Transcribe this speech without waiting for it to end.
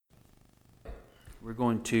We're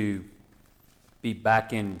going to be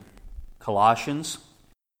back in Colossians.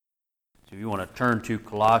 So if you want to turn to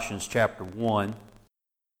Colossians chapter 1. I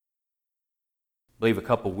believe a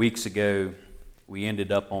couple weeks ago we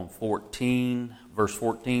ended up on verse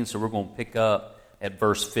 14, so we're going to pick up at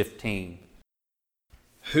verse 15.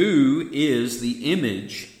 Who is the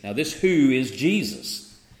image? Now this who is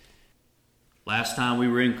Jesus. Last time we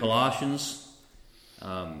were in Colossians,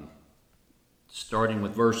 starting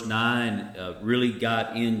with verse 9, really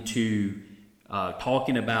got into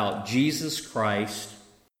talking about Jesus Christ.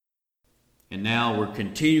 And now we're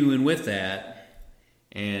continuing with that.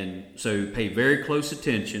 And so pay very close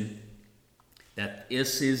attention that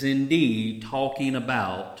this is indeed talking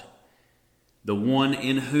about the one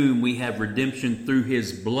in whom we have redemption through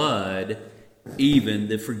his blood, even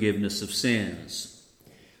the forgiveness of sins.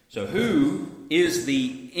 So who is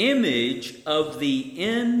the image of the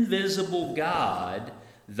invisible God,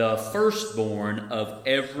 the firstborn of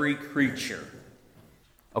every creature?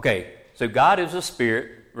 Okay, so God is a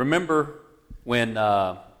spirit. Remember when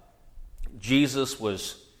Jesus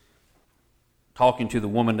was talking to the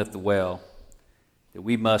woman at the well, that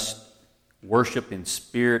we must worship in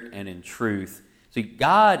spirit and in truth. See,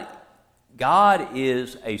 God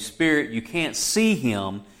is a spirit. You can't see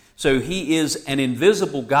him, so he is an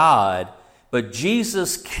invisible God, but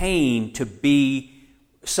Jesus came to be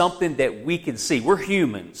something that we can see. We're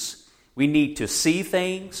humans. We need to see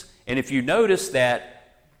things. And if you notice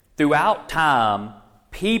that throughout time,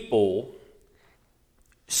 people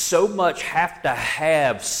so much have to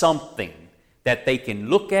have something that they can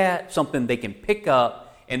look at, something they can pick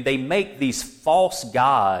up, and they make these false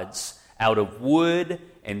gods out of wood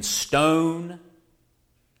and stone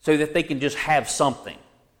so that they can just have something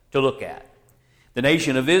to look at. The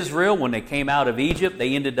nation of Israel, when they came out of Egypt,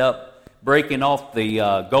 they ended up breaking off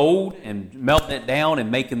the gold and melting it down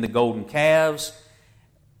and making the golden calves.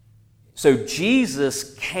 So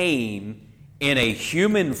Jesus came in a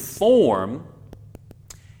human form,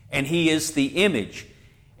 and he is the image.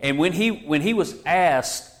 And when he was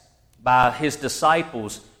asked by his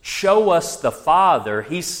disciples, "Show us the Father,"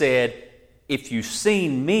 he said, "If you've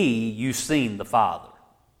seen me, you've seen the Father."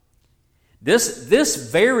 This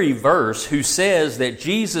very verse, who says that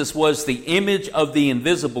Jesus was the image of the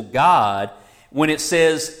invisible God, when it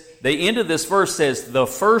says, the end of this verse says, the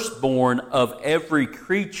firstborn of every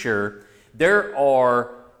creature, there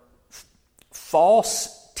are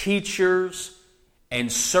false teachers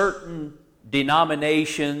and certain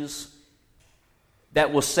denominations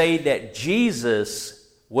that will say that Jesus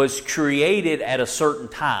was created at a certain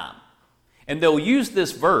time. And they'll use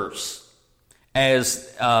this verse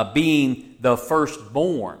as being the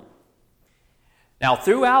firstborn. Now,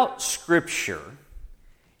 throughout Scripture,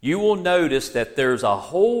 you will notice that there's a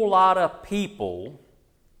whole lot of people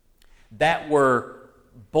that were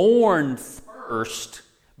born first,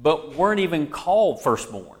 but weren't even called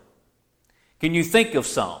firstborn. Can you think of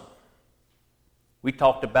some? We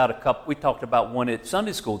talked about one at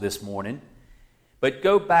Sunday school this morning. But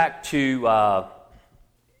go back to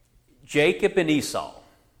Jacob and Esau.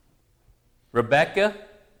 Rebekah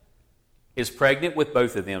is pregnant with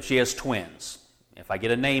both of them. She has twins. If I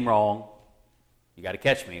get a name wrong, you got to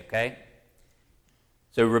catch me, okay?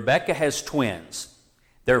 So Rebekah has twins.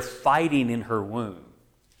 They're fighting in her womb.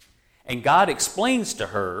 And God explains to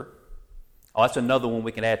her, that's another one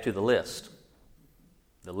we can add to the list.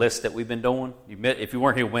 The list that we've been doing. If you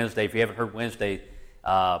weren't here Wednesday, if you haven't heard Wednesday,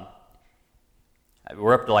 we're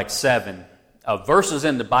up to like 7 verses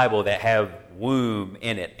in the Bible that have womb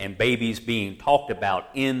in it and babies being talked about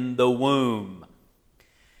in the womb.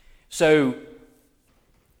 So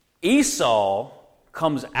Esau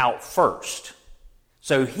comes out first.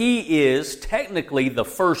 So he is technically the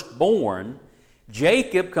firstborn.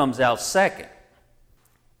 Jacob comes out second.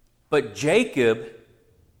 But Jacob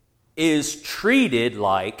is treated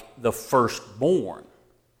like the firstborn.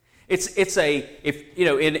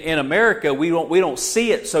 In America we don't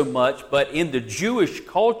see it so much, but in the Jewish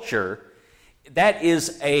culture, that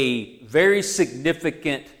is a very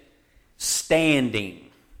significant standing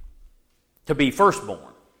to be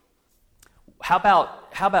firstborn. How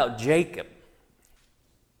about Jacob?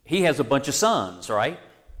 He has a bunch of sons, right?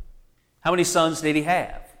 How many sons did he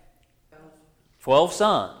have? 12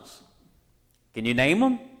 sons. Can you name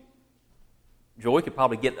them? Joy could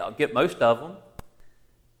probably get most of them.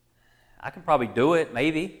 I can probably do it,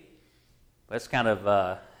 maybe. But it's kind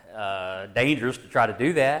of dangerous to try to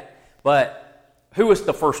do that. But who was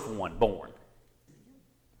the first one born?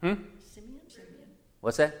 Simeon.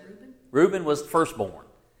 What's that? Reuben was the firstborn.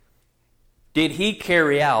 Did he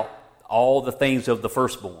carry out all the things of the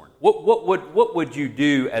firstborn. What would you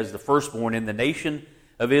do as the firstborn in the nation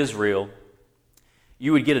of Israel?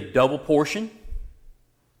 You would get a double portion.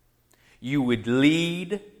 You would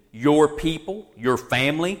lead your people, your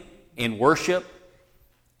family, in worship.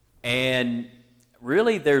 And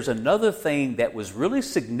really, there's another thing that was really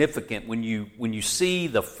significant when you see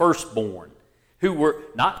the firstborn, who were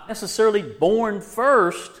not necessarily born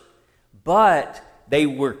first, but they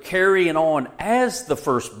were carrying on as the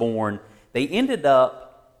firstborn. They ended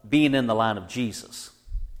up being in the line of Jesus.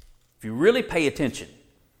 If you really pay attention.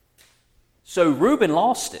 So Reuben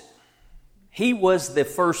lost it. He was the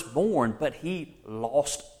firstborn, but he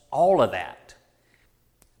lost all of that.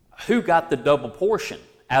 Who got the double portion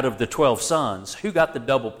out of the 12 sons? Who got the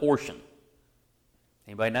double portion?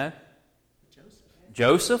 Anybody know?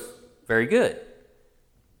 Joseph. Very good.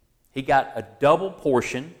 He got a double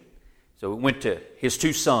portion. So it went to his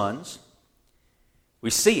 2 sons. We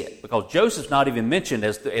see it because Joseph's not even mentioned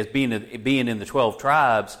as being in the 12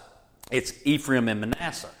 tribes. It's Ephraim and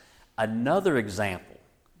Manasseh. Another example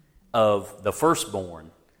of the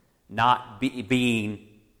firstborn not being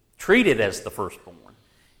treated as the firstborn.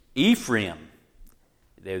 Ephraim,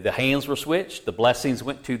 the hands were switched. The blessings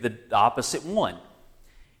went to the opposite one.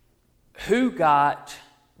 Who got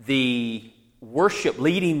the worship,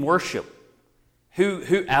 leading worship?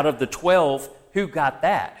 Who out of the 12, who got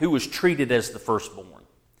that? Who was treated as the firstborn?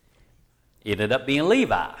 It ended up being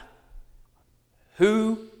Levi.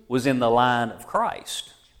 Who was in the line of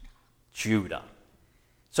Christ? Judah.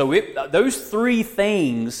 So those 3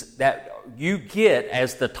 things that you get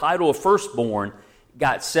as the title of firstborn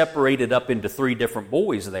got separated up into 3 different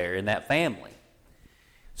boys there in that family.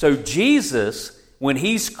 So Jesus, when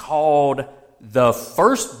he's called the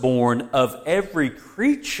firstborn of every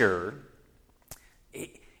creature,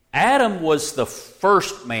 Adam was the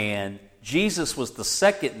first man, Jesus was the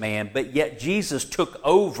second man, but yet Jesus took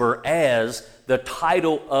over as the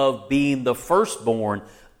title of being the firstborn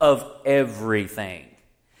of everything.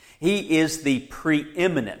 He is the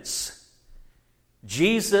preeminence.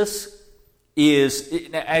 Jesus is,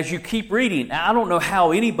 as you keep reading, I don't know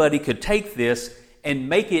how anybody could take this and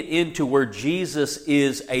make it into where Jesus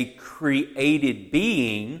is a created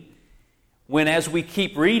being, when as we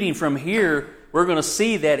keep reading from here, we're going to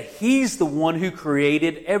see that He's the one who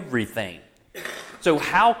created everything. So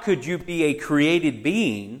how could you be a created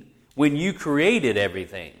being when you created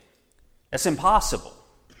everything? That's impossible.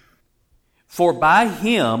 For by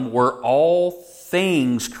Him were all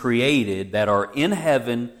things created that are in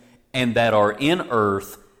heaven and that are in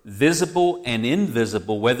earth, visible and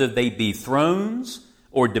invisible, whether they be thrones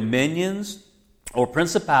or dominions or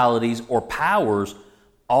principalities or powers.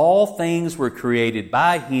 All things were created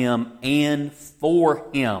by Him and for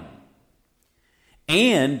Him.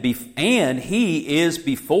 And He is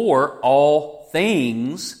before all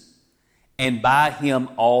things, and by Him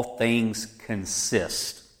all things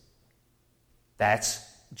consist. That's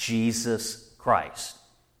Jesus Christ.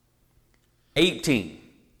 18.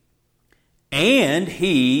 And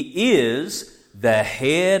He is the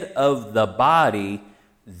head of the body,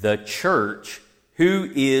 the church, who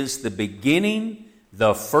is the beginning,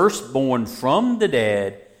 the firstborn from the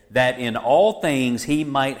dead, that in all things He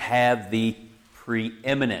might have the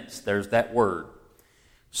preeminence. There's that word.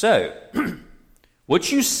 So,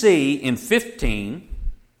 what you see in 15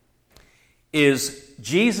 is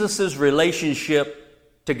Jesus'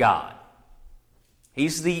 relationship to God.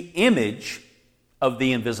 He's the image of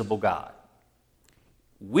the invisible God.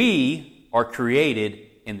 We are created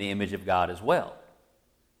in the image of God as well.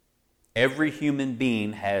 Every human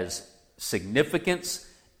being has significance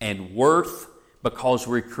and worth because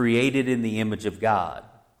we're created in the image of God.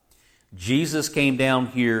 Jesus came down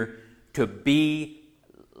here to be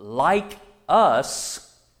like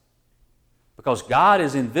us because God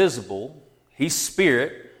is invisible. He's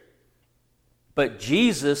spirit. But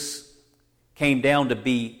Jesus came down to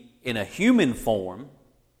be in a human form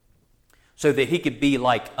so that He could be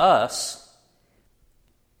like us.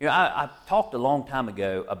 You know, I talked a long time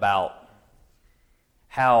ago about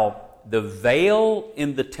how the veil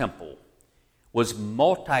in the temple was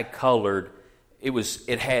multicolored.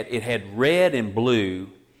 It had red and blue,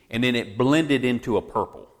 and then it blended into a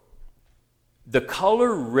purple. The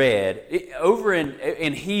color red, over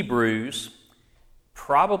in Hebrews,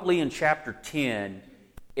 probably in chapter 10,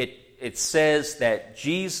 it says that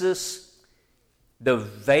Jesus, the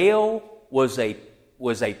veil was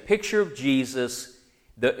a picture of Jesus,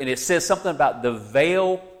 and it says something about the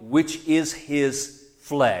veil which is His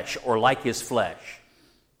flesh, or like His flesh.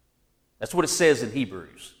 That's what it says in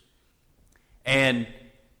Hebrews. And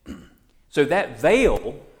so that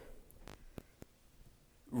veil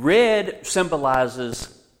Red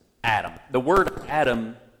symbolizes Adam. The word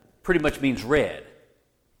Adam pretty much means red.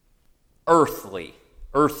 Earthly,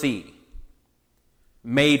 earthy,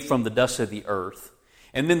 made from the dust of the earth.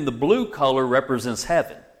 And then the blue color represents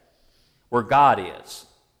heaven, where God is.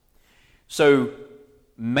 So,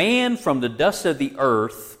 man from the dust of the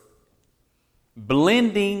earth,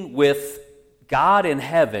 blending with God in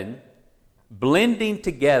heaven, blending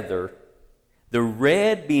together, the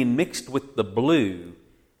red being mixed with the blue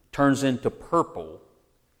turns into purple,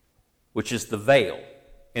 which is the veil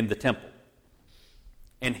in the temple.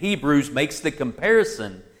 And Hebrews makes the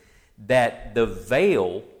comparison that the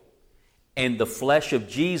veil and the flesh of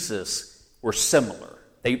Jesus were similar.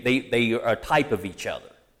 They are a type of each other.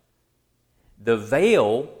 The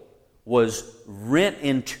veil was rent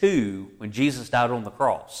in two when Jesus died on the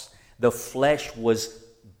cross. The flesh was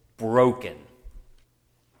broken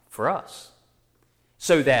for us,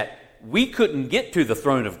 so that we couldn't get to the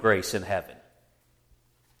throne of grace in heaven,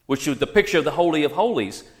 which was the picture of the Holy of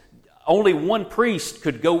Holies. Only one priest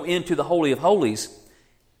could go into the Holy of Holies.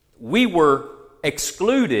 We were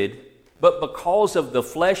excluded, but because of the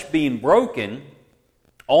flesh being broken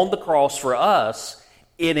on the cross for us,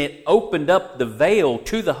 and it opened up the veil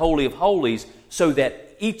to the Holy of Holies so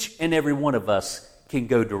that each and every one of us can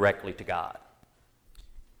go directly to God.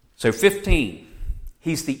 So 15,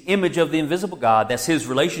 He's the image of the invisible God. That's His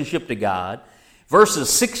relationship to God. Verses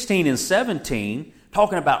 16 and 17,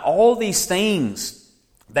 talking about all these things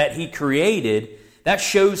that He created, that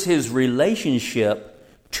shows His relationship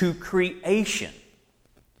to creation.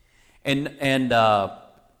 And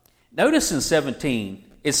notice in 17,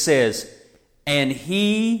 it says, and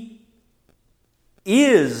He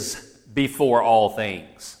is before all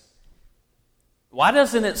things. Why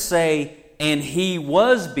doesn't it say, and He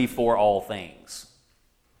was before all things?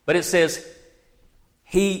 But it says,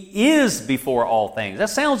 He is before all things. That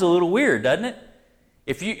sounds a little weird, doesn't it?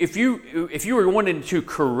 If you were wanting to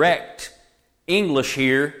correct English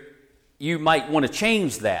here, you might want to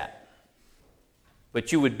change that.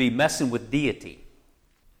 But you would be messing with deity.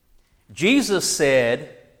 Jesus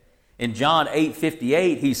said in John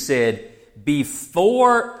 8:58, He said,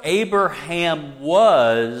 before Abraham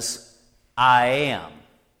was, I am.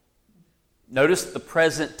 Notice the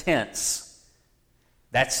present tense.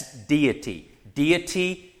 That's deity.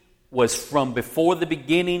 Deity was from before the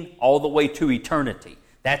beginning all the way to eternity.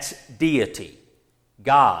 That's deity.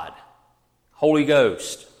 God, Holy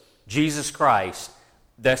Ghost, Jesus Christ.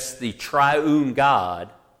 That's the triune God.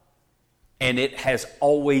 And it has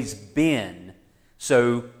always been.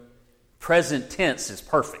 So present tense is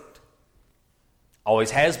perfect.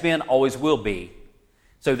 Always has been, always will be.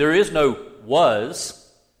 So there is no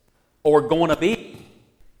was or going to be.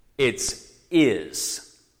 It's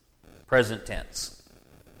is. Present tense.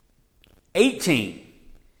 18.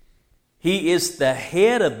 He is the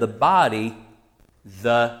head of the body,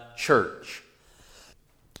 the church.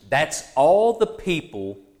 That's all the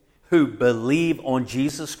people who believe on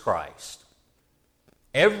Jesus Christ.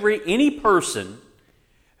 Any person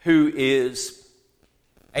who is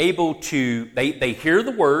able to, they hear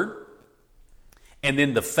the Word, and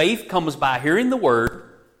then the faith comes by hearing the Word,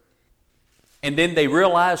 and then they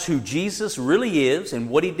realize who Jesus really is and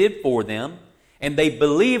what He did for them, and they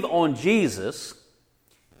believe on Jesus,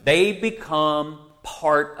 they become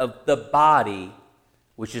part of the body,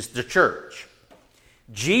 which is the church.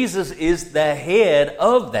 Jesus is the head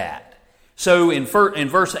of that. So in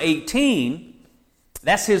verse 18,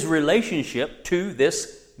 that's His relationship to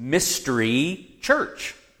this mystery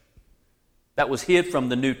church that was hid from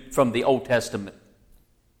the Old Testament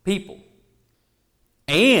people.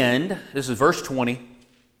 And this is verse 20.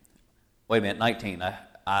 Wait a minute, 19.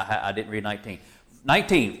 I didn't read 19.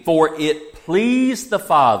 19. For it pleased the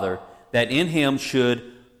Father that in Him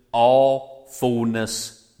should all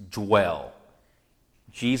fullness dwell.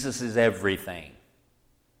 Jesus is everything.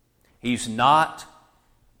 He's not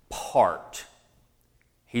part.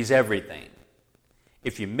 He's everything.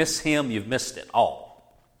 If you miss Him, you've missed it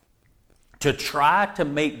all. To try to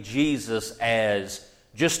make Jesus as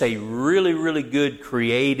just a really, really good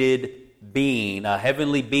created being, a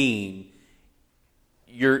heavenly being,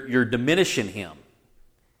 you're diminishing Him.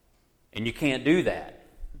 And you can't do that.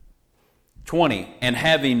 20. And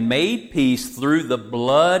having made peace through the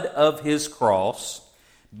blood of His cross,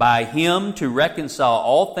 by Him to reconcile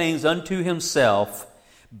all things unto Himself,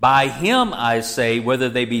 by Him, I say, whether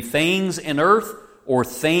they be things in earth or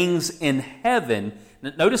things in heaven.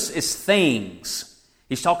 Notice it's things.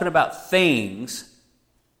 He's talking about things.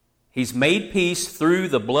 He's made peace through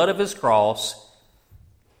the blood of His cross.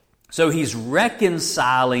 So He's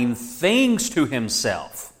reconciling things to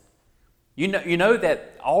Himself. You know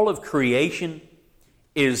that all of creation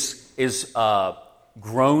is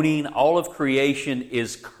groaning. All of creation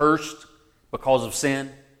is cursed because of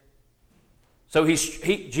sin. So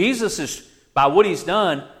Jesus is, by what he's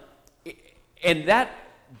done, and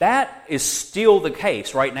that is still the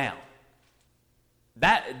case right now.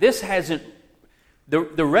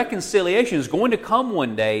 The reconciliation is going to come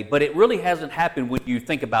one day, but it really hasn't happened when you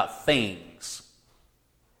think about things.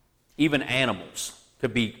 Even animals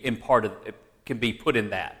could be can be put in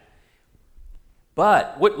that.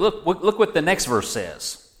 But look what the next verse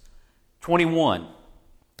says. 21.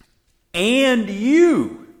 And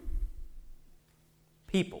you,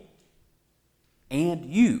 people, and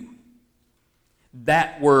you,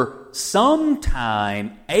 that were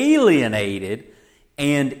sometime alienated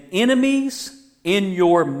and enemies in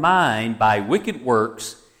your mind by wicked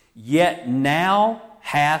works, yet now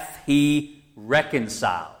hath he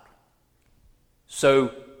reconciled. So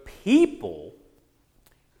people,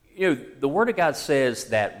 the Word of God says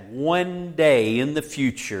that one day in the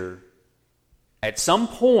future, at some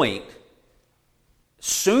point,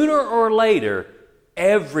 sooner or later,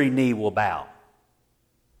 every knee will bow.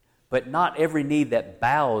 But not every knee that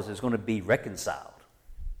bows is going to be reconciled.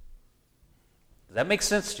 Does that make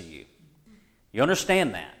sense to you? You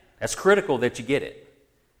understand that? That's critical that you get it.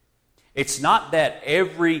 It's not that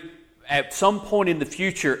at some point in the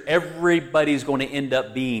future, everybody's going to end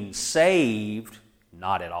up being saved.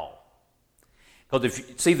 Not at all. Because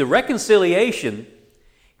the reconciliation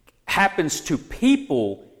happens to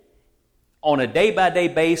people on a day-by-day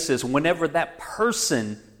basis whenever that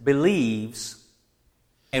person believes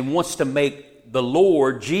and wants to make the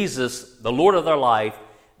Lord, Jesus, the Lord of their life.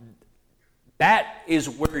 That is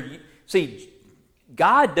where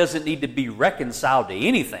God doesn't need to be reconciled to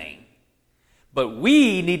anything, but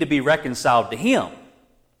we need to be reconciled to Him.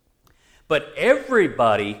 But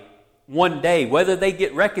everybody, one day, whether they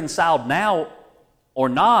get reconciled now or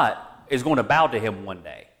not, is going to bow to Him one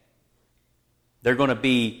day. They're going to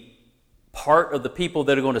be part of the people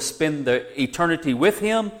that are going to spend the eternity with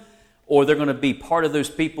Him, or they're going to be part of those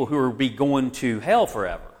people who will be going to hell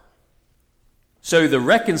forever. So the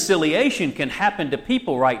reconciliation can happen to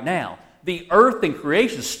people right now. The earth and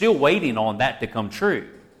creation is still waiting on that to come true.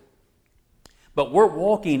 But we're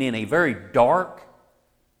walking in a very dark,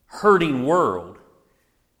 hurting world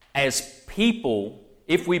as people.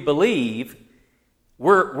 If we believe,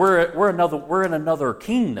 we're in another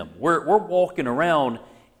kingdom. We're walking around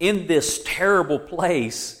in this terrible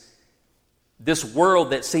place, this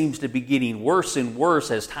world that seems to be getting worse and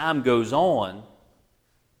worse as time goes on.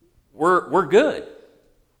 We're good.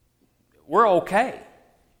 We're okay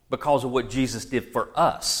because of what Jesus did for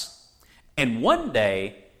us. And one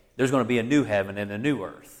day, there's going to be a new heaven and a new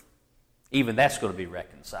earth. Even that's going to be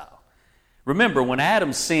reconciled. Remember, when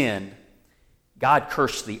Adam sinned, God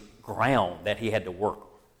cursed the ground that he had to work on.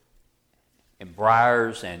 And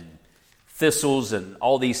briars and thistles and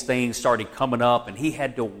all these things started coming up, and he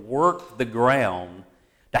had to work the ground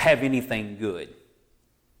to have anything good.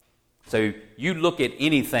 So you look at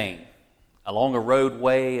anything along a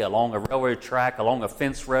roadway, along a railroad track, along a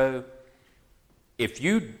fence road, if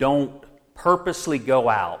you don't purposely go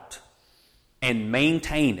out and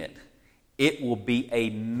maintain it, it will be a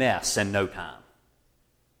mess in no time.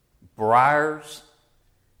 Briars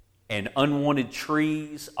and unwanted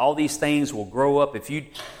trees, all these things will grow up if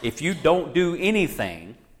you don't do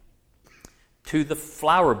anything to the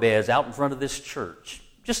flower beds out in front of this church.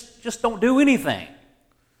 Just don't do anything.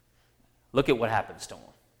 Look at what happens to them.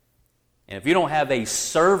 And if you don't have a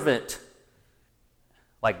servant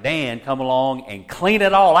like Dan come along and clean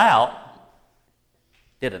it all out,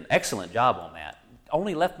 did an excellent job on that.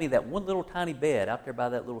 Only left me that one little tiny bed out there by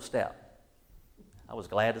that little step. I was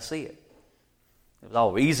glad to see it. It was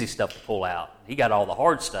all easy stuff to pull out. He got all the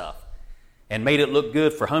hard stuff and made it look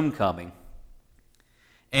good for homecoming.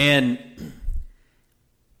 And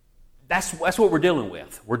that's what we're dealing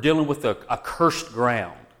with. We're dealing with a cursed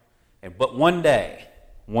ground. But one day,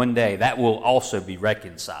 that will also be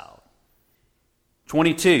reconciled.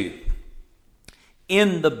 22.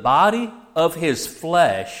 In the body of his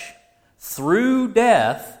flesh, through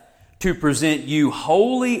death, to present you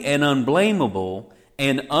holy and unblameable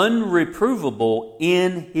and unreprovable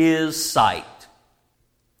in his sight.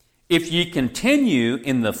 If ye continue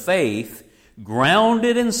in the faith,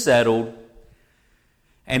 grounded and settled,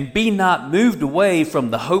 and be not moved away from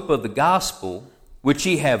the hope of the gospel, which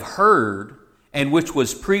ye have heard, and which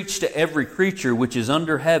was preached to every creature which is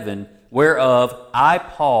under heaven, whereof I,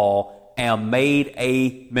 Paul, am made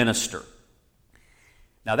a minister.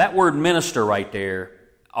 Now that word minister right there,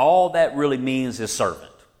 all that really means is servant.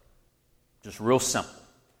 Just real simple.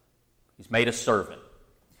 He's made a servant.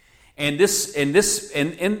 And in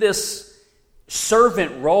this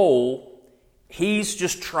servant role, he's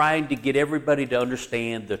just trying to get everybody to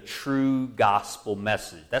understand the true gospel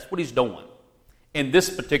message. That's what he's doing in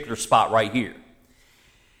this particular spot right here.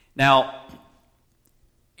 Now,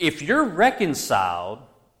 if you're reconciled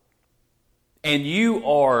and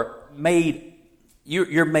you're made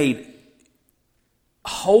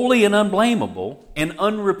holy and unblameable and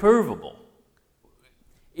unreprovable,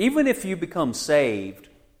 even if you become saved,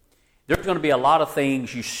 there's going to be a lot of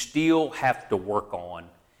things you still have to work on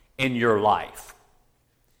in your life.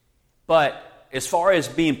 But as far as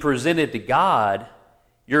being presented to God,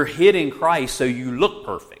 you're hid in Christ so you look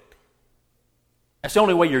perfect. That's the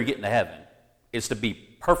only way you're getting to heaven, is to be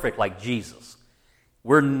perfect like Jesus.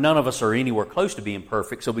 None of us are anywhere close to being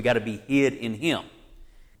perfect, so we got to be hid in Him.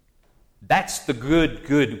 That's the good,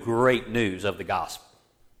 great news of the gospel.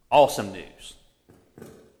 Awesome news.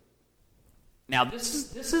 Now,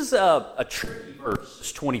 this is a tricky verse,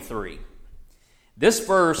 it's 23. This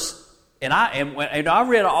verse, and I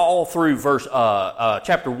read all through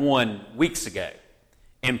chapter 1 weeks ago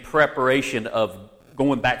in preparation of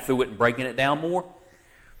going back through it and breaking it down more.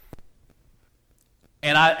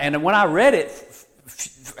 And when I read it,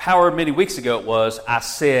 however many weeks ago it was,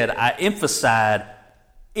 I emphasized,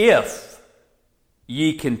 if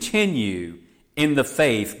ye continue in the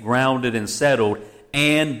faith, grounded and settled,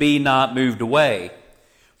 and be not moved away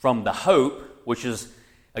from the hope, which is,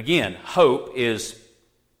 again, hope is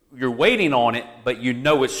you're waiting on it, but you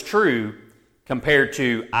know it's true, compared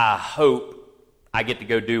to I hope I get to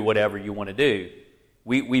go do whatever you want to do.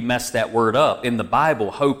 We mess that word up. In the Bible,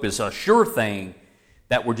 hope is a sure thing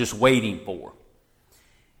that we're just waiting for.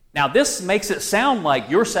 Now, this makes it sound like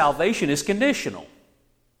your salvation is conditional,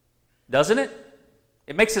 doesn't it?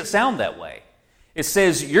 It makes it sound that way. It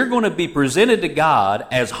says you're going to be presented to God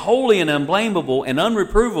as holy and unblameable and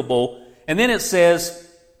unreprovable, and then it says,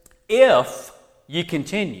 if you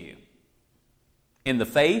continue in the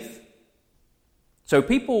faith. So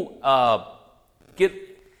people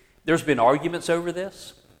there's been arguments over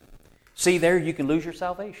this. See there, you can lose your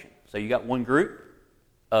salvation. So you got one group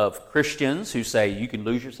of Christians who say you can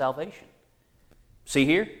lose your salvation. See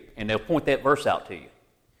here? And they'll point that verse out to you.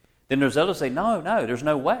 Then there's others say, no, there's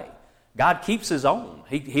no way. God keeps His own.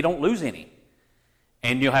 He don't lose any.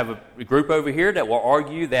 And you'll have a group over here that will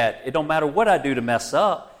argue that it don't matter what I do to mess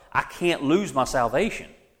up, I can't lose my salvation.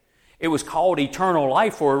 It was called eternal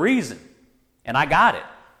life for a reason, and I got it.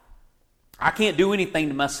 I can't do anything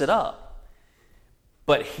to mess it up.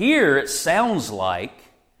 But here it sounds like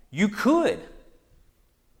you could.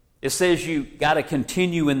 It says you got to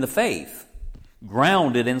continue in the faith,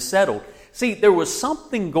 grounded and settled. See, there was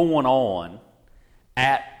something going on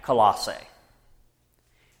at Colossae.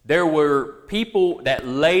 There were people that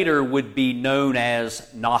later would be known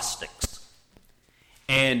as Gnostics.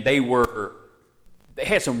 And they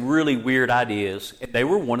had some really weird ideas. And they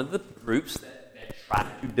were one of the groups that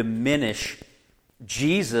tried to diminish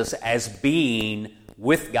Jesus as being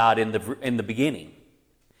with God in the beginning.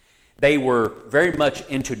 They were very much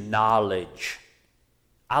into knowledge.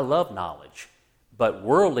 I love knowledge, but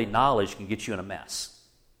worldly knowledge can get you in a mess.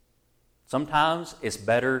 Sometimes it's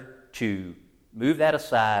better to move that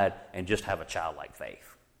aside and just have a childlike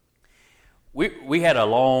faith. We had a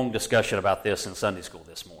long discussion about this in Sunday school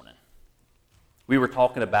this morning. We were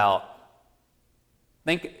talking about,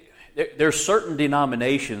 there's certain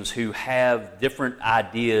denominations who have different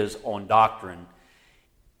ideas on doctrine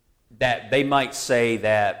that they might say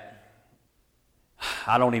that,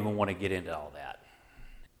 I don't even want to get into all that.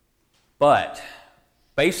 But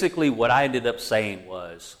basically what I ended up saying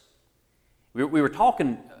was, we were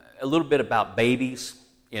talking a little bit about babies,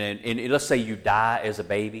 and let's say you die as a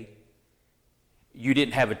baby. You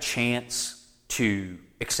didn't have a chance to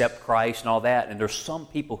accept Christ and all that, and there's some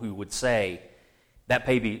people who would say that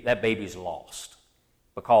baby's lost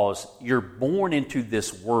because you're born into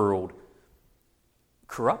this world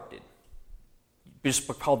corrupted. Just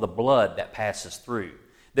because the blood that passes through.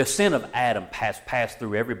 The sin of Adam passed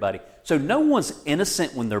through everybody. So no one's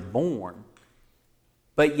innocent when they're born,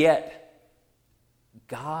 but yet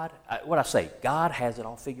God has it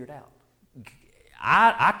all figured out.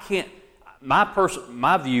 I can't.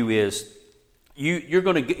 My view is you're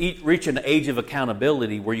going to reach an age of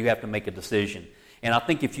accountability where you have to make a decision. And I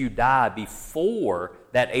think if you die before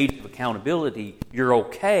that age of accountability, you're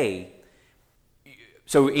okay.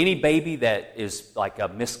 So any baby that is like a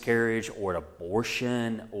miscarriage or an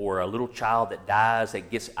abortion or a little child that dies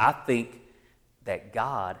I think that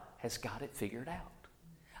God has got it figured out.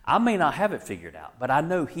 I may not have it figured out, but I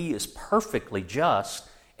know He is perfectly just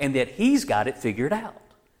and that He's got it figured out.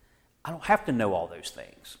 I don't have to know all those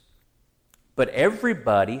things. But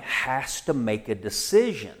everybody has to make a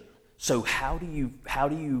decision. So how do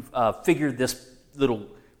you figure this little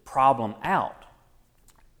problem out?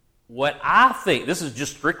 What I think, this is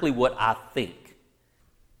just strictly what I think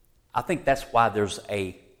that's why there's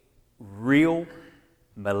a real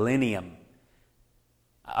millennium,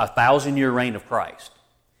 a 1,000-year reign of Christ.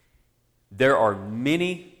 There are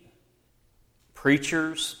many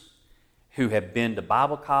preachers who have been to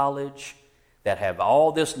Bible college, that have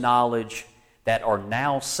all this knowledge, that are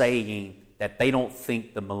now saying that they don't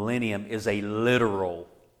think the millennium is a literal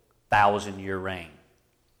 1,000-year reign.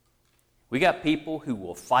 We got people who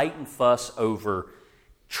will fight and fuss over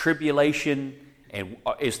tribulation and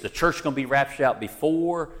is the church going to be raptured out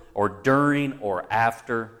before or during or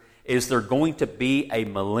after? Is there going to be a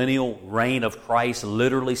millennial reign of Christ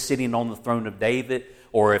literally sitting on the throne of David?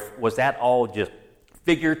 Or was that all just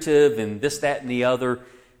figurative and this, that, and the other?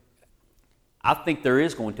 I think there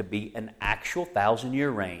is going to be an actual 1,000-year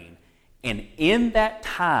reign. And in that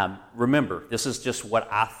time, remember, this is just what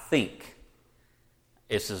I think.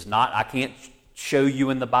 This is not, I can't show you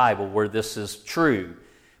in the Bible where this is true.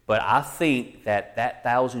 But I think that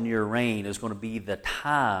 1,000-year reign is going to be the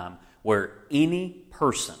time where any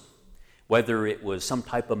person, whether it was some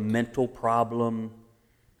type of mental problem,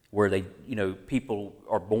 where they, people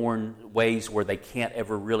are born ways where they can't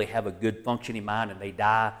ever really have a good functioning mind and they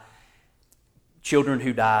die, children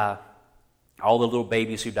who die, all the little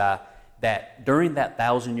babies who die, that during that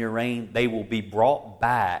 1,000-year reign, they will be brought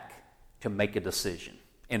back to make a decision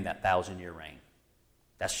in that 1,000-year reign.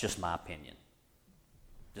 That's just my opinion.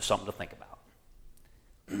 Just something to think about.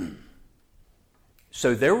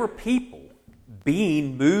 So there were people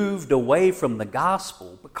being moved away from the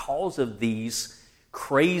gospel because of these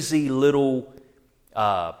crazy little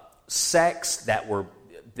sects that were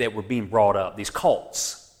being brought up, these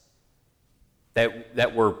cults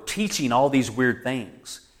that were teaching all these weird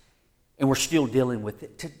things. And we're still dealing with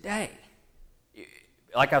it today.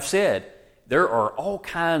 Like I've said, there are all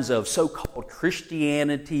kinds of so-called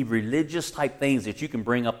Christianity, religious type things that you can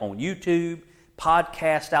bring up on YouTube,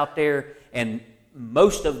 podcasts out there, and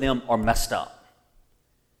most of them are messed up.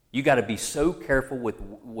 You got to be so careful with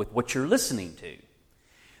what you're listening to.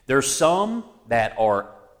 There's some that are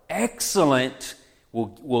excellent,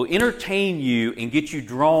 will entertain you and get you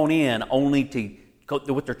drawn in, only to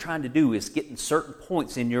what they're trying to do is getting certain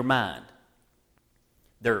points in your mind.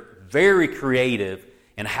 They're very creative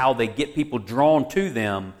in how they get people drawn to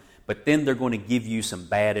them, but then they're going to give you some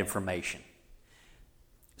bad information.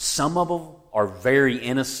 Some of them are very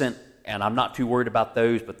innocent, and I'm not too worried about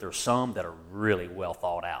those, but there's some that are really well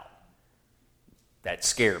thought out that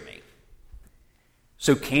scare me.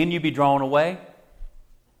 So can you be drawn away?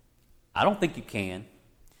 I don't think you can.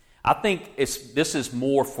 I think this is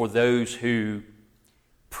more for those who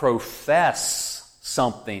profess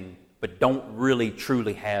something but don't really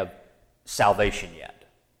truly have salvation yet.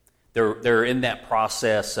 They're in that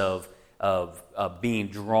process of being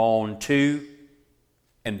drawn to,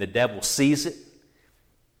 and the devil sees it.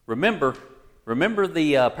 Remember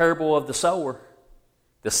the parable of the sower.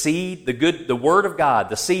 The seed, the word of God,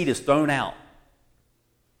 the seed is thrown out,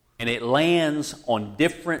 and it lands on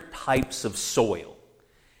different types of soil,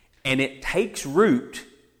 and it takes root,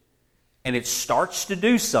 and it starts to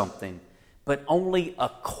do something, but only a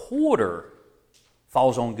quarter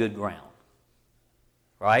falls on good ground.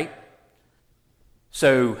 Right?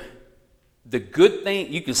 So the good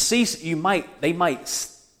thing you can see, you might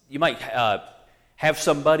have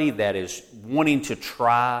somebody that is wanting to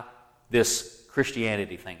try this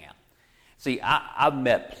Christianity thing out. See, I've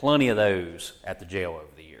met plenty of those at the jail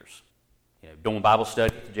over the years. Doing Bible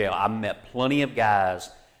study at the jail, I've met plenty of guys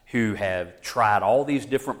who have tried all these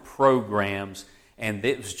different programs, and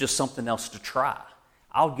it was just something else to try.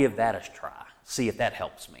 I'll give that a try, see if that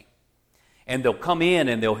helps me. And they'll come in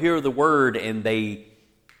and they'll hear the word and they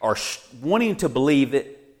are wanting to believe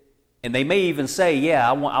it, and they may even say, yeah,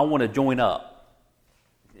 I want to join up.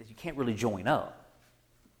 You can't really join up.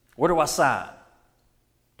 Where do I sign?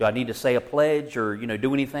 Do I need to say a pledge or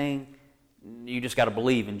do anything? You just got to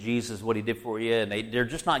believe in Jesus, what He did for you, and they're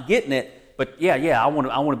just not getting it. But yeah, I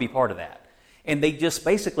want to be part of that. And they just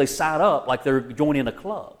basically sign up like they're joining a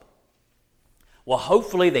club. Well,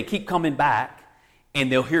 hopefully they keep coming back,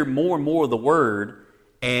 and they'll hear more and more of the word,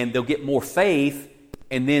 and they'll get more faith,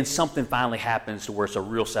 and then something finally happens to where it's a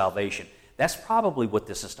real salvation. That's probably what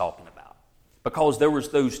this is talking about. Because there was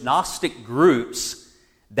those Gnostic groups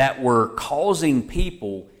that were causing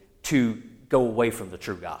people to go away from the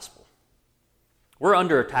true gospel. We're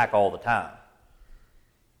under attack all the time.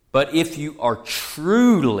 But if you are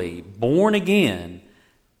truly born again,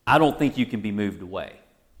 I don't think you can be moved away.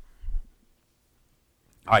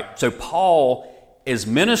 All right, so Paul is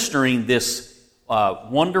ministering this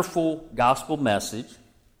wonderful gospel message.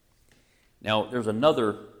 Now, there's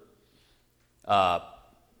another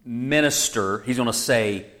minister. He's going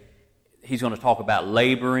to talk about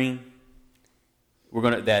laboring.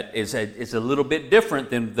 That is a little bit different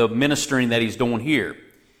than the ministering that he's doing here.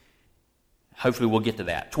 Hopefully we'll get to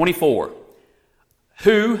that. 24.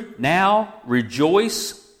 Who now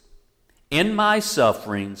rejoice in my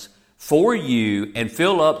sufferings for you, and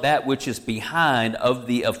fill up that which is behind of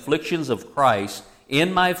the afflictions of Christ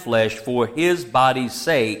in my flesh for his body's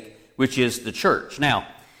sake, which is the church. Now,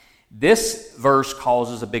 this verse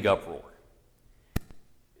causes a big uproar.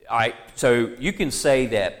 All right, so you can say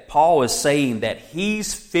that Paul is saying that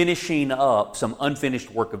he's finishing up some unfinished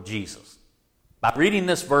work of Jesus. By reading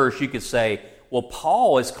this verse, you could say, well,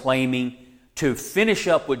 Paul is claiming to finish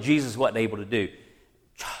up what Jesus wasn't able to do.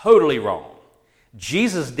 Totally wrong.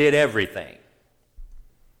 Jesus did everything.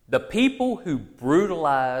 The people who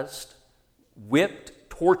brutalized, whipped,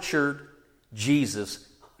 tortured Jesus,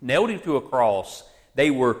 nailed him to a cross,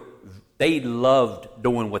 they loved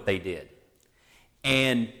doing what they did.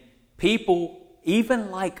 And people,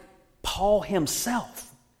 even like Paul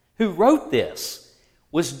himself, who wrote this,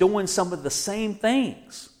 was doing some of the same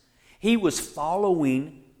things. He was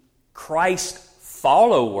following Christ's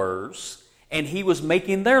followers, and he was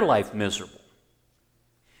making their life miserable.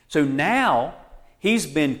 So now he's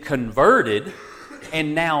been converted,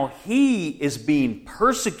 and now he is being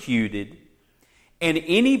persecuted. And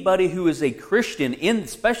anybody who is a Christian,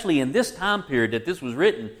 especially in this time period that this was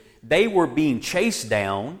written, they were being chased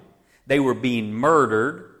down. They were being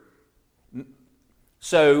murdered.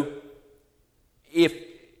 So if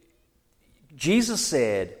Jesus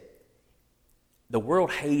said, the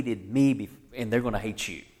world hated me and they're going to hate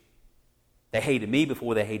you. They hated me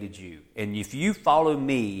before they hated you. And if you follow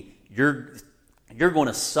me, you're going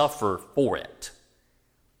to suffer for it.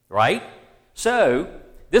 Right? So,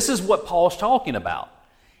 this is what Paul's talking about.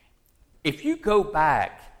 If you go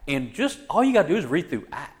back and just, all you got to do is read through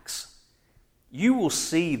Acts, you will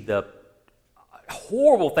see the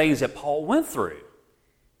horrible things that Paul went through.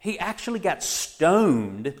 He actually got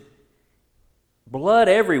stoned, blood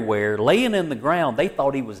everywhere, laying in the ground. They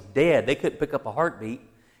thought he was dead. They couldn't pick up a heartbeat.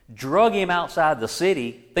 Drug him outside the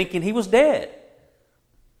city thinking he was dead.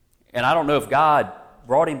 And I don't know if God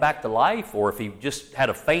brought him back to life or if he just had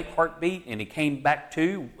a faint heartbeat and he came back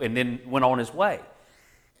to and then went on his way.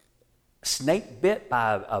 Snake bit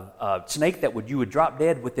by a snake that you would drop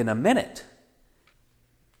dead within a minute.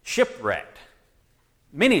 Shipwrecked.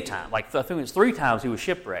 Many times, like I think it was 3 times he was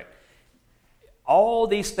shipwrecked. All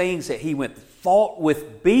these things that he fought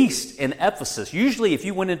with beasts in Ephesus. Usually if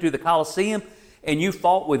you went into the Colosseum and you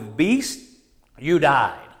fought with beasts, you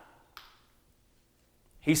died.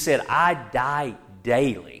 He said, I die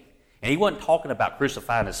daily. And he wasn't talking about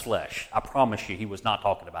crucifying his flesh. I promise you, he was not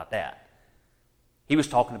talking about that. He was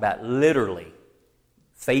talking about literally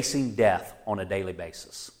facing death on a daily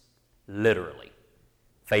basis. Literally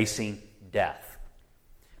facing death.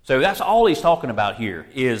 So that's all he's talking about here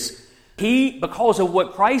is because of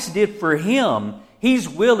what Christ did for him, he's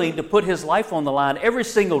willing to put his life on the line every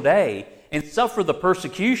single day and suffer the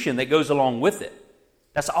persecution that goes along with it.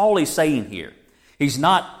 That's all he's saying here. He's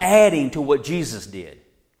not adding to what Jesus did.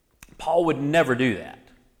 Paul would never do that.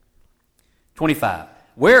 25.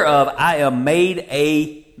 Whereof I am made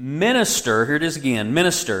a minister, here it is again,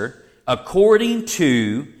 minister, according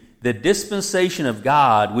to the dispensation of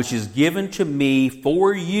God, which is given to me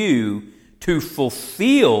for you to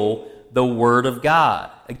fulfill the word of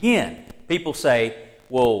God. Again, people say,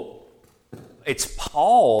 well, it's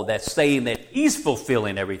Paul that's saying that he's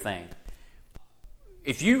fulfilling everything.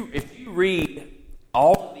 If you read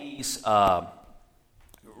all of these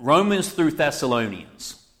Romans through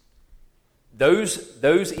Thessalonians,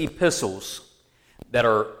 those epistles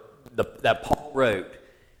that Paul wrote,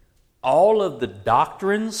 all of the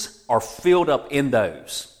doctrines are filled up in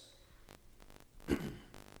those.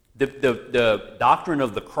 The doctrine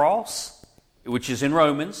of the cross, which is in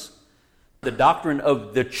Romans, the doctrine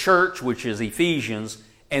of the church, which is Ephesians,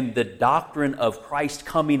 and the doctrine of Christ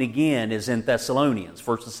coming again is in Thessalonians,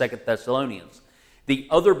 1st and 2nd Thessalonians. The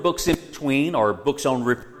other books in between are books on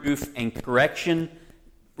reproof and correction.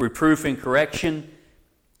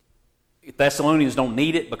 Thessalonians don't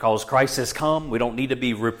need it because Christ has come. We don't need to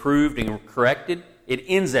be reproved and corrected. It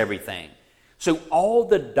ends everything. So all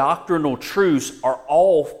the doctrinal truths are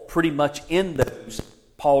all pretty much in those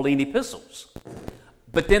Pauline epistles.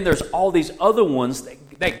 But then there's all these other ones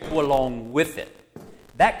that go along with it.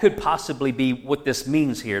 That could possibly be what this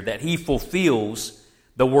means here, that he fulfills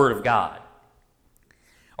the Word of God.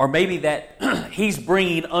 Or maybe that he's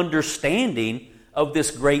bringing understanding of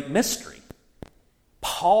this great mystery.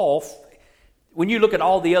 Paul, when you look at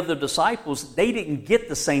all the other disciples, they didn't get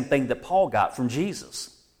the same thing that Paul got from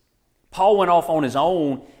Jesus. Paul went off on his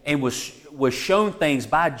own and was shown things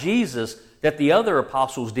by Jesus that the other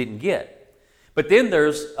apostles didn't get. But then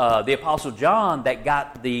there's the Apostle John that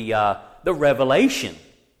got the revelation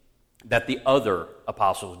that the other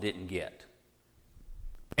apostles didn't get.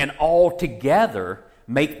 And all together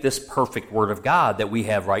make this perfect Word of God that we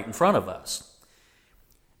have right in front of us.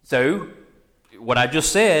 So, what I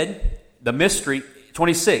just said, the mystery,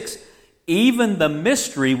 26, even the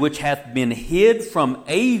mystery which hath been hid from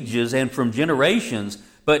ages and from generations,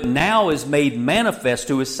 but now is made manifest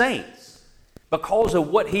to his saints. Because of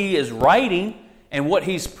what he is writing and what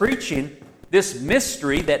he's preaching, this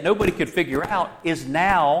mystery that nobody could figure out is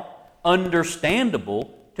now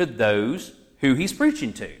understandable to those who he's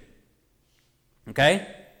preaching to. Okay?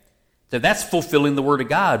 So that's fulfilling the Word of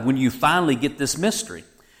God when you finally get this mystery.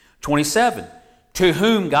 27, to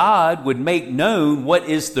whom God would make known what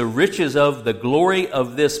is the riches of the glory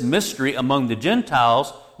of this mystery among the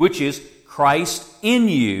Gentiles, which is Christ in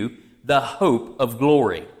you, the hope of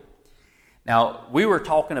glory. Now, we were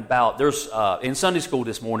talking about, in Sunday school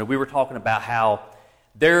this morning, we were talking about how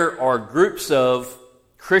there are groups of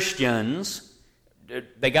Christians, they're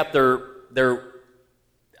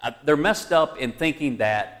messed up in thinking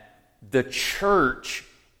that the church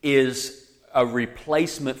is a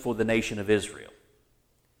replacement for the nation of Israel.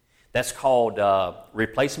 That's called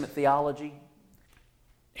replacement theology.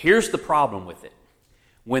 Here's the problem with it.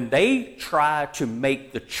 When they try to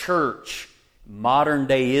make the church modern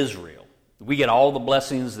day Israel, we get all the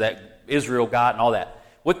blessings that Israel got and all that.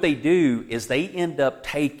 What they do is they end up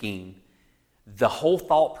taking the whole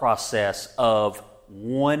thought process of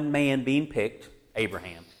one man being picked,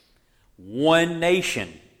 Abraham, one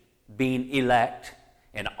nation being elect,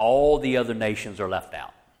 and all the other nations are left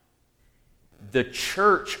out. The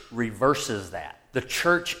church reverses that. The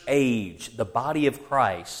church age, the body of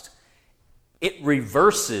Christ, it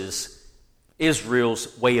reverses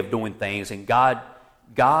Israel's way of doing things. And God,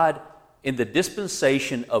 in the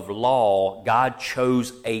dispensation of law, God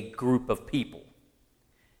chose a group of people.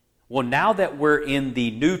 Well, now that we're in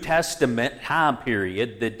the New Testament time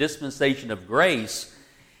period, the dispensation of grace,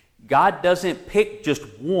 God doesn't pick just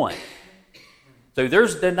one. So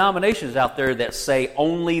there's denominations out there that say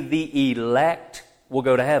only the elect will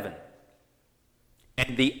go to heaven.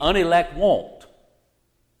 And the unelect won't.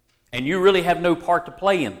 And you really have no part to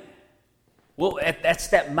play in. Well, that's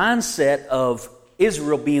that mindset of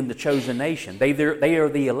Israel being the chosen nation. They are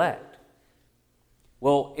the elect.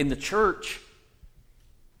 Well, in the church,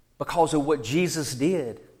 because of what Jesus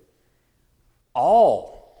did,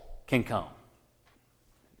 all can come.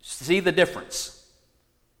 See the difference?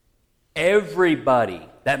 Everybody,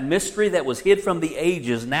 that mystery that was hid from the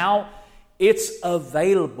ages, now it's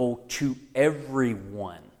available to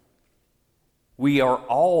everyone. We are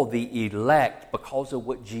all the elect because of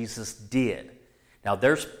what Jesus did. Now,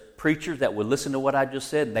 there's preachers that will listen to what I just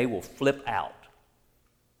said and they will flip out.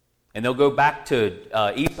 And they'll go back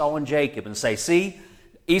to Esau and Jacob and say, see,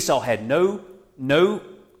 Esau had no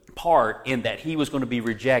part in that he was going to be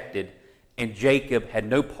rejected, and Jacob had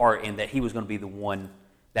no part in that he was going to be the one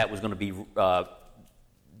that was going to be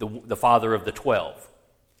the father of the 12.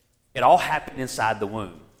 It all happened inside the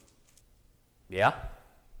womb. Yeah?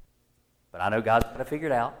 But I know God's got it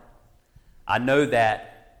figured out. I know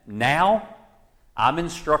that now I'm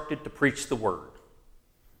instructed to preach the Word.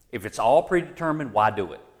 If it's all predetermined, why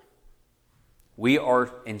do it? We are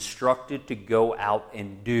instructed to go out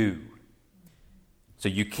and do. So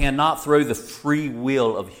you cannot throw the free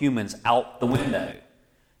will of humans out the window.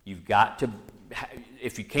 You've got to,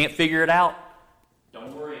 if you can't figure it out,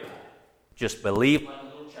 don't worry about it. Just believe like a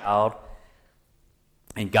little child.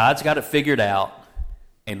 And God's got it figured out,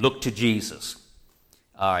 and look to Jesus.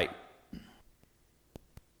 All right.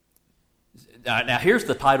 Now here's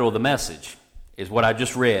the title of the message, is what I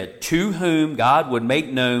just read. To whom God would make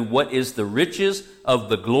known what is the riches of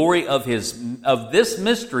the glory of this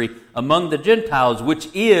mystery among the Gentiles, which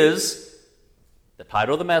is, the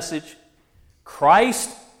title of the message,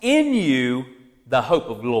 Christ in you, the hope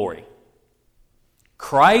of glory.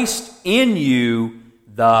 Christ in you,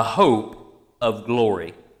 the hope of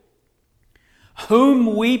glory.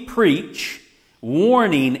 Whom we preach,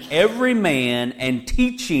 warning every man and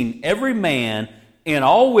teaching every man in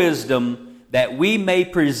all wisdom, that we may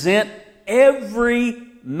present every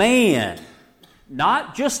man,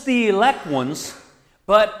 not just the elect ones,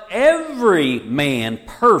 but every man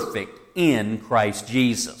perfect in Christ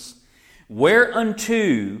Jesus.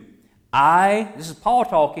 Whereunto I, this is Paul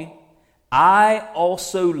talking, I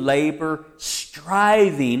also labor,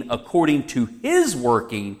 striving according to his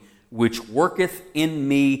working, which worketh in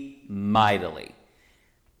me mightily.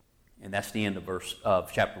 And that's the end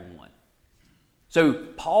of chapter 1. So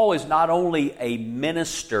Paul is not only a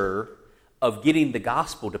minister of getting the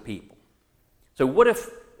gospel to people. So what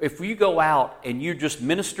if you go out and you're just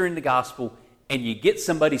ministering the gospel and you get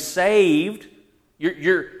somebody saved,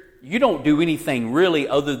 you don't do anything really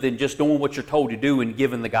other than just doing what you're told to do and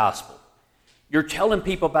giving the gospel. You're telling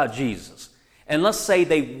people about Jesus. And let's say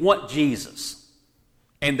they want Jesus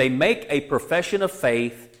and they make a profession of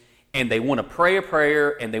faith and they want to pray a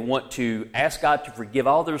prayer and they want to ask God to forgive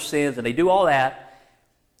all their sins and they do all that.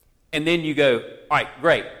 And then you go, all right,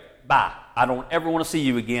 great, bye. I don't ever want to see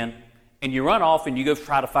you again. And you run off and you go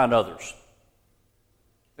try to find others.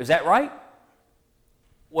 Is that right?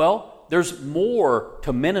 Well, there's more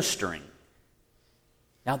to ministering.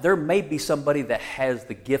 Now, there may be somebody that has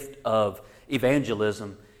the gift of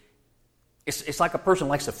evangelism. It's like a person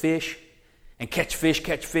likes to fish and catch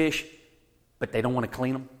fish, but they don't want to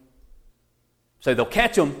clean them. So they'll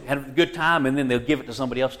catch them, have a good time, and then they'll give it to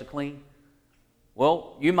somebody else to clean.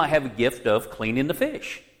 Well, you might have a gift of cleaning the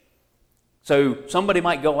fish. So somebody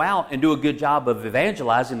might go out and do a good job of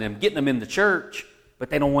evangelizing them, getting them in the church, but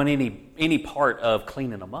they don't want any part of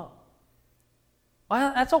cleaning them up.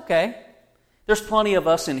 Well, that's okay. There's plenty of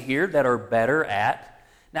us in here that are better at.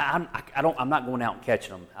 Now, I'm not going out and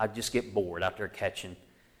catching them. I just get bored out there catching,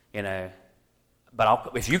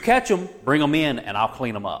 But if you catch them, bring them in, and I'll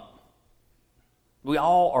clean them up. We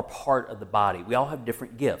all are part of the body. We all have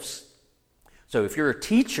different gifts. So if you're a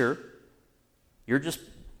teacher, you're just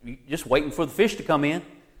waiting for the fish to come in,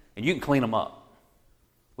 and you can clean them up.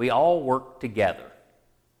 We all work together.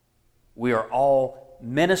 We are all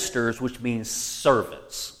ministers, which means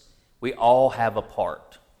servants. We all have a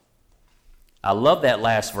part. I love that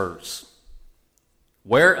last verse.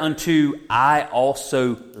 Whereunto I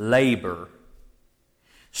also labor,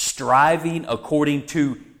 striving according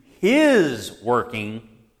to his working,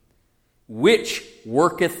 which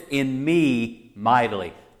worketh in me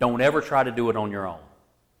mightily. Don't ever try to do it on your own.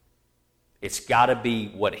 It's got to be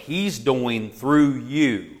what he's doing through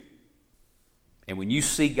you. And when you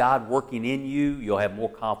see God working in you, you'll have more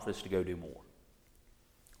confidence to go do more.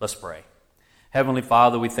 Let's pray. Heavenly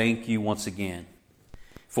Father, we thank you once again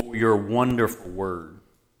for your wonderful word.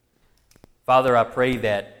 Father, I pray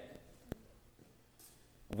that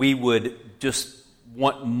we would just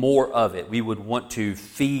want more of it. We would want to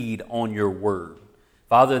feed on your word.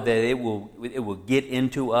 Father, that it will get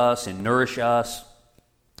into us and nourish us.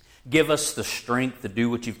 Give us the strength to do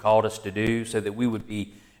what you've called us to do so that we would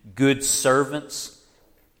be good servants.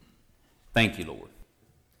 Thank you, Lord.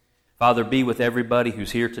 Father, be with everybody who's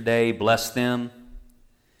here today. Bless them.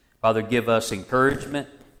 Father, give us encouragement.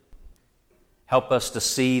 Help us to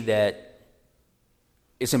see that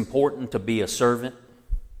it's important to be a servant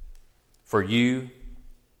for you.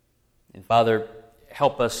 And Father,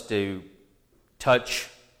 help us to touch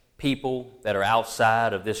people that are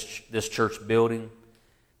outside of this church building.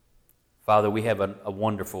 Father, we have a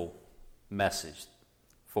wonderful message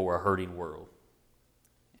for a hurting world.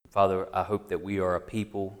 Father, I hope that we are a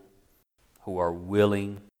people who are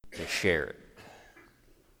willing to share it.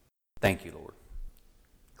 Thank you, Lord.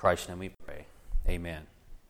 In Christ's name we pray. Amen.